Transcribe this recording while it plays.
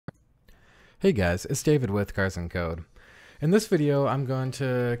Hey guys, it's David with Cars and Code. In this video, I'm going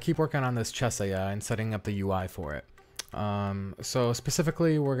to keep working on this chess AI and setting up the UI for it. So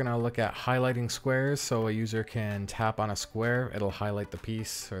specifically, we're going to look at highlighting squares so a user can tap on a square, it'll highlight the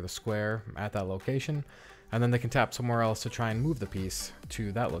piece or the square at that location, and then they can tap somewhere else to try and move the piece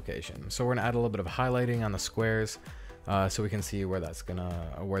to that location. So we're going to add a little bit of highlighting on the squares so we can see where that's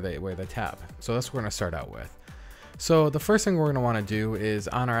where they tap. So that's what we're going to start out with. So the first thing we're going to want to do is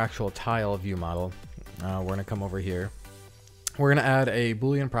on our actual tile view model, we're going to come over here. We're going to add a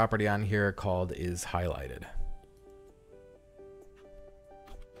Boolean property on here called isHighlighted.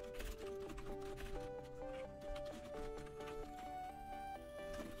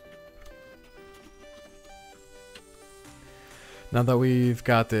 Now that we've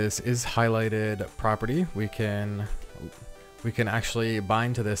got this isHighlighted property, we can actually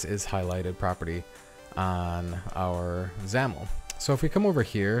bind to this isHighlighted property on our XAML. So if we come over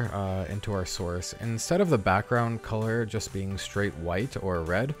here into our source, instead of the background color just being straight white or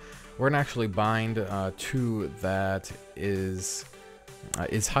red, we're gonna actually bind to that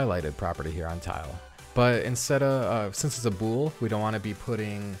isHighlighted property here on tile. But instead of, since it's a bool, we don't want to be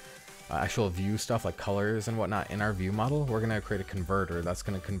putting actual view stuff like colors and whatnot in our view model. We're gonna create a converter that's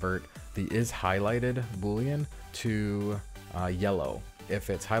gonna convert the isHighlighted Boolean to yellow if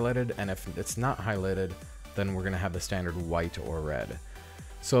it's highlighted, and if it's not highlighted, then we're going to have the standard white or red.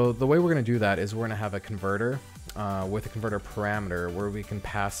 So the way we're going to do that is we're going to have a converter with a converter parameter where we can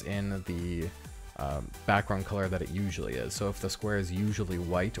pass in the background color that it usually is. So if the square is usually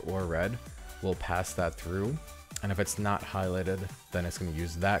white or red, we'll pass that through, and if it's not highlighted, then it's going to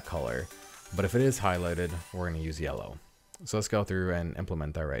use that color. But if it is highlighted, we're going to use yellow. So let's go through and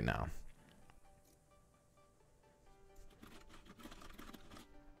implement that right now.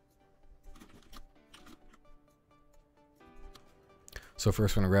 So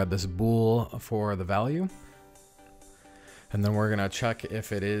first we're going to grab this bool for the value, and then we're going to check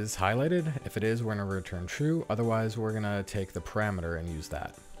if it is highlighted. If it is, we're going to return true. Otherwise, we're going to take the parameter and use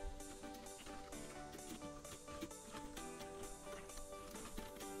that.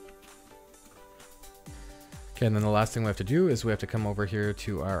 Okay, and then the last thing we have to do is we have to come over here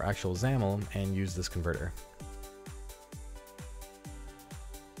to our actual XAML and use this converter.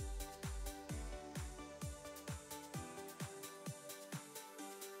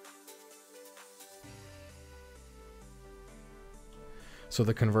 So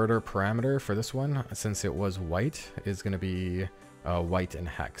the converter parameter for this one, since it was white, is going to be white in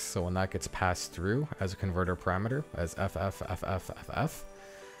hex. So when that gets passed through as a converter parameter, as FFFFFF,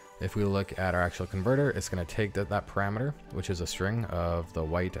 if we look at our actual converter, it's going to take that parameter, which is a string of the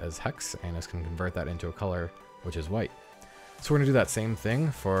white as hex, and it's going to convert that into a color, which is white. So we're going to do that same thing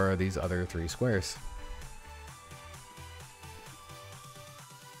for these other three squares.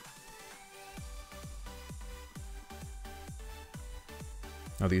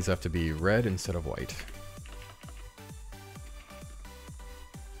 Now these have to be red instead of white.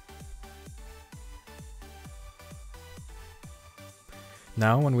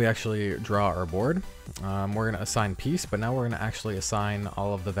 Now when we actually draw our board, we're going to assign piece, but now we're going to actually assign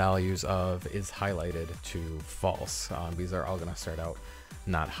all of the values of isHighlighted to false. These are all going to start out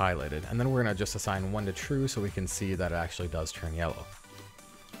not highlighted. And then we're going to just assign 1 to true so we can see that it actually does turn yellow.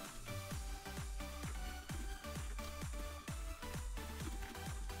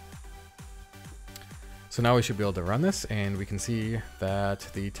 So now we should be able to run this, and we can see that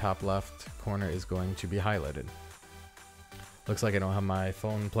the top left corner is going to be highlighted. Looks like I don't have my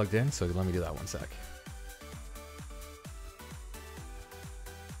phone plugged in, so let me do that one sec.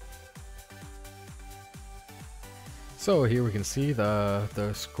 So here we can see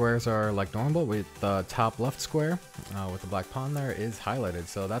the squares are like normal, with the top left square with the black pawn there is highlighted.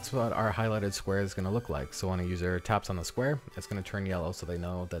 So that's what our highlighted square is going to look like. So when a user taps on the square, it's going to turn yellow so they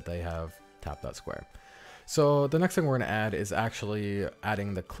know that they have tapped that square. So the next thing we're going to add is actually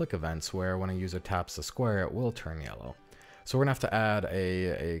adding the click events where when a user taps the square, it will turn yellow. So we're going to have to add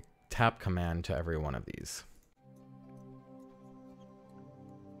a tap command to every one of these.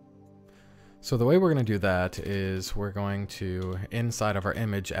 So the way we're going to do that is we're going to, inside of our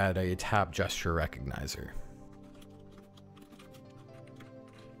image, add a tap gesture recognizer.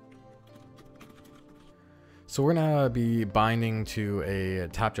 So we're going to be binding to a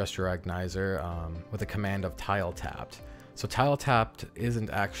tap gesture recognizer with a command of tile tapped. So tile tapped isn't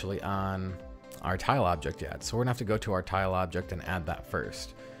actually on our tile object yet. So we're going to have to go to our tile object and add that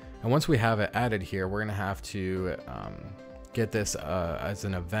first. And once we have it added here, we're going to have to get this as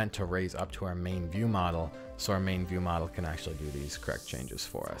an event to raise up to our main view model, so our main view model can actually do these correct changes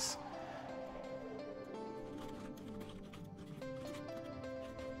for us.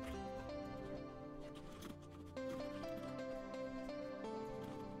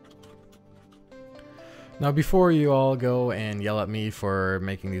 Now, before you all go and yell at me for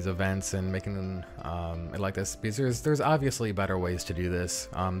making these events and making them like this, because there's obviously better ways to do this.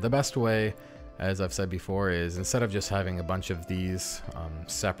 The best way, as I've said before, is instead of just having a bunch of these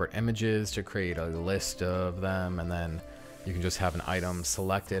separate images to create a list of them, and then you can just have an item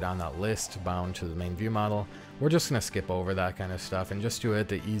selected on that list bound to the main view model, we're just going to skip over that kind of stuff and just do it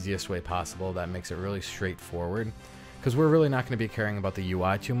the easiest way possible. That makes it really straightforward. Because we're really not going to be caring about the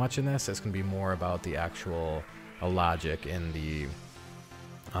UI too much in this. It's going to be more about the actual logic in the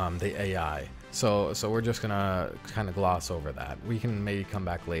AI. So we're just going to kind of gloss over that. We can maybe come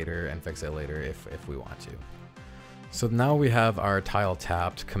back later and fix it later if we want to. So now we have our tile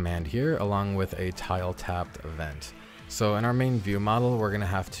tapped command here along with a tile tapped event. So in our main view model, we're going to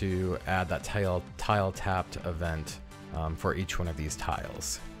have to add that tile tapped event for each one of these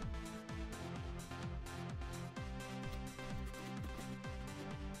tiles.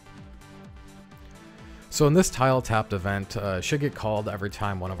 So in this tile tapped event, should get called every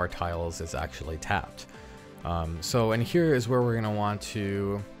time one of our tiles is actually tapped. So in here is where we're going to want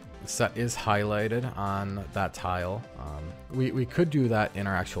to set is highlighted on that tile. We could do that in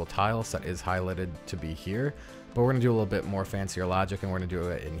our actual tile, set is highlighted to be here, but we're going to do a little bit more fancier logic, and we're going to do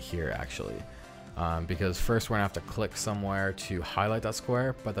it in here actually. Because first we're going to have to click somewhere to highlight that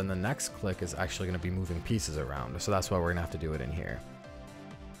square, but then the next click is actually going to be moving pieces around. So that's why we're going to have to do it in here.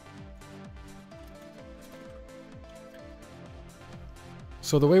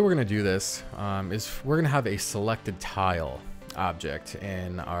 So the way we're going to do this is we're going to have a selected tile object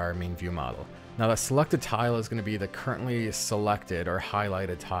in our main view model. Now that selected tile is going to be the currently selected or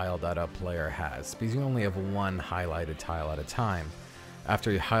highlighted tile that a player has, because you only have one highlighted tile at a time.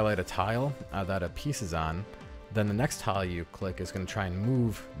 After you highlight a tile that a piece is on, then the next tile you click is going to try and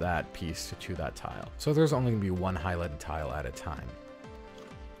move that piece to that tile. So there's only going to be one highlighted tile at a time.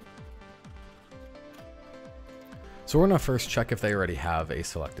 So we're going to first check if they already have a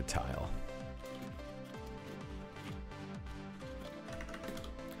selected tile.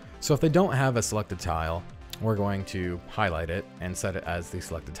 So if they don't have a selected tile, we're going to highlight it and set it as the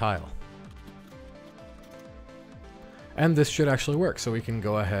selected tile. And this should actually work, so we can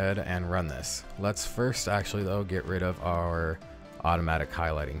go ahead and run this. Let's first actually though get rid of our automatic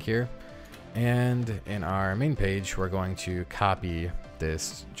highlighting here. And in our main page, we're going to copy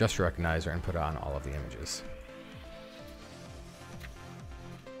this gesture recognizer and put it on all of the images.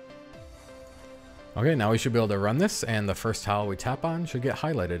 Okay, now we should be able to run this, and the first tile we tap on should get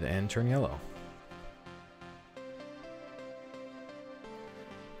highlighted and turn yellow.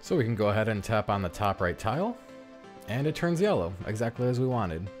 So we can go ahead and tap on the top right tile, and it turns yellow, exactly as we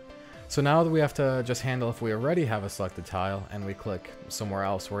wanted. So now that we have to just handle if we already have a selected tile and we click somewhere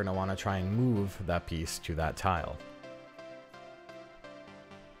else, we're going to want to try and move that piece to that tile.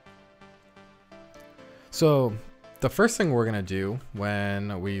 So the first thing we're going to do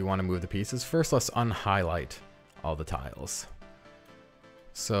when we want to move the piece is first let's unhighlight all the tiles.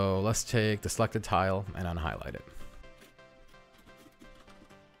 So let's take the selected tile and unhighlight it.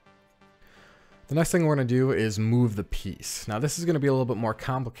 The next thing we're going to do is move the piece. Now this is going to be a little bit more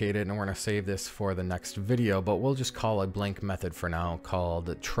complicated, and we're going to save this for the next video, but we'll just call a blank method for now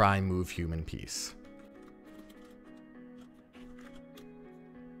called try move human piece.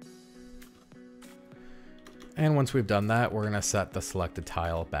 And once we've done that, we're going to set the selected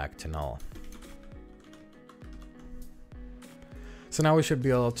tile back to null. So now we should be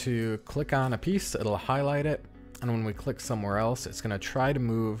able to click on a piece, it'll highlight it, and when we click somewhere else, it's going to try to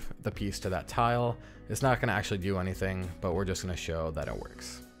move the piece to that tile. It's not going to actually do anything, but we're just going to show that it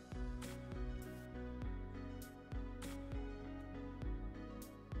works.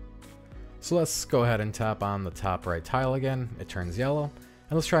 So let's go ahead and tap on the top right tile again. It turns yellow,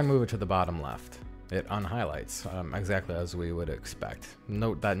 and let's try and move it to the bottom left. It unhighlights exactly as we would expect.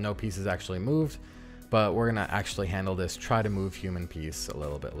 Note that no piece is actually moved, but we're going to actually handle this try to move human piece a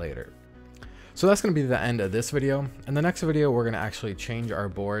little bit later. So that's going to be the end of this video. In the next video, we're going to actually change our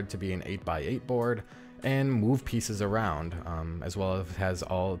board to be an 8x8 board and move pieces around, as well as it has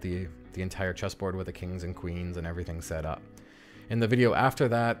all the entire chessboard with the kings and queens and everything set up. In the video after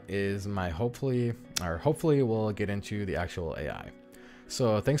that is my hopefully we'll get into the actual AI.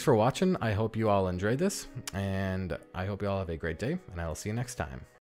 So thanks for watching. I hope you all enjoyed this, and I hope you all have a great day, and I will see you next time.